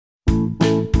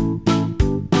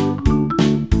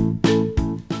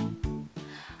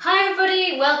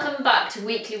everybody, welcome back to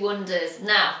Weekly Wonders.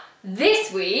 Now,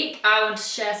 this week I want to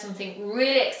share something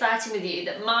really exciting with you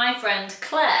that my friend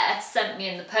Claire sent me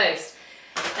in the post.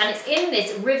 And it's in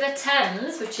this River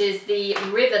Thames, which is the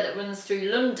river that runs through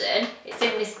London. It's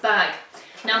in this bag.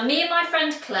 Now, me and my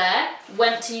friend Claire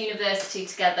went to university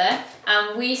together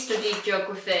and we studied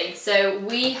geography. So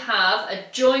we have a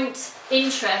joint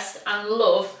interest and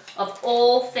love of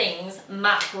all things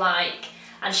map-like.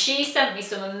 And she sent me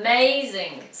some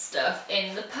amazing stuff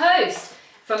in the post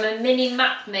from a mini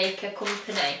map maker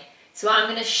company. So I'm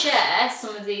going to share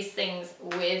some of these things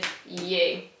with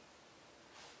you.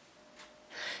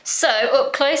 So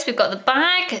up close we've got the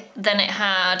bag, then it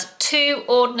had 2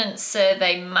 Ordnance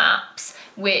Survey maps,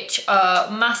 which are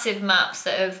massive maps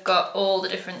that have got all the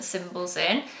different symbols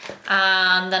in.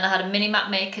 And then I had a mini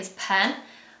map maker's pen.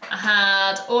 I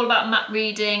had all about map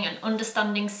reading and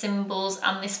understanding symbols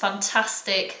and this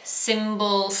fantastic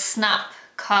symbol snap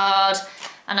card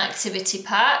and activity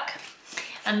pack.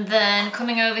 And then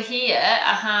coming over here,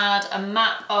 I had a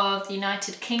map of the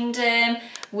United Kingdom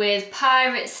with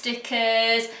pirate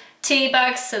stickers, tea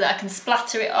bags so that I can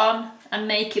splatter it on and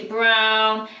make it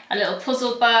brown, a little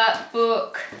puzzle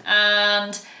book,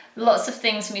 and lots of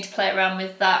things for me to play around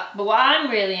with that. But what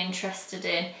I'm really interested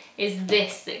in is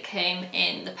this that came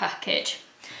in the package.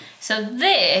 So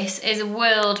this is a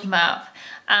world map,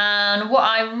 and what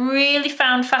I really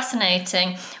found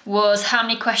fascinating was how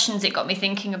many questions it got me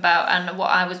thinking about and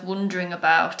what I was wondering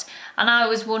about. And I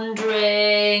was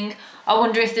wondering, I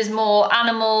wonder if there's more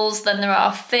animals than there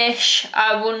are fish.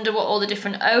 I wonder what all the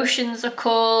different oceans are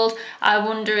called. I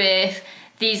wonder if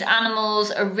these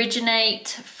animals originate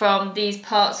from these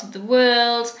parts of the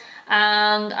world,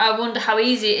 and I wonder how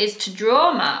easy it is to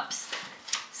draw maps.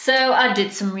 So I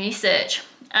did some research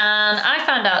and I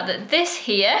found out that this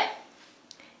here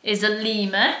is a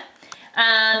lemur,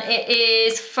 and it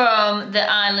is from the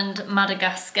island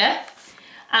Madagascar,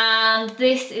 and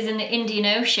this is in the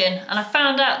Indian Ocean. And I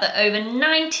found out that over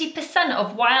 90%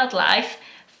 of wildlife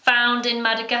found in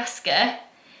Madagascar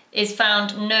is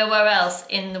found nowhere else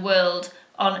in the world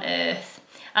on Earth.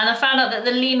 And I found out that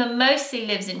the lemur mostly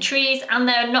lives in trees and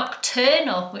they're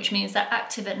nocturnal, which means they're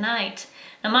active at night.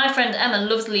 Now my friend Emma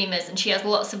loves lemurs and she has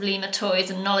lots of lemur toys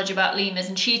and knowledge about lemurs,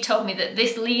 and she told me that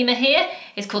this lemur here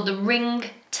is called the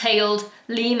ring-tailed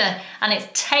lemur, and its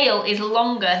tail is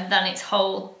longer than its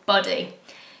whole body.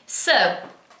 So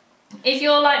if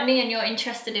you're like me and you're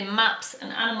interested in maps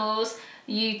and animals,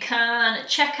 you can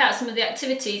check out some of the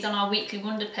activities on our Weekly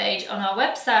Wonder page on our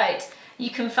website. You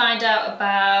can find out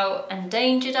about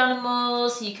endangered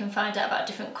animals, you can find out about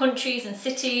different countries and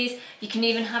cities, you can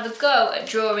even have a go at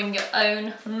drawing your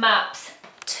own maps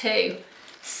too.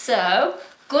 So,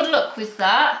 good luck with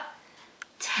that,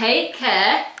 take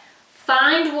care,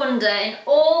 find wonder in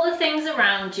all the things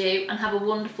around you, and have a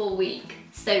wonderful week.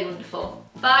 Stay wonderful.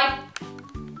 Bye.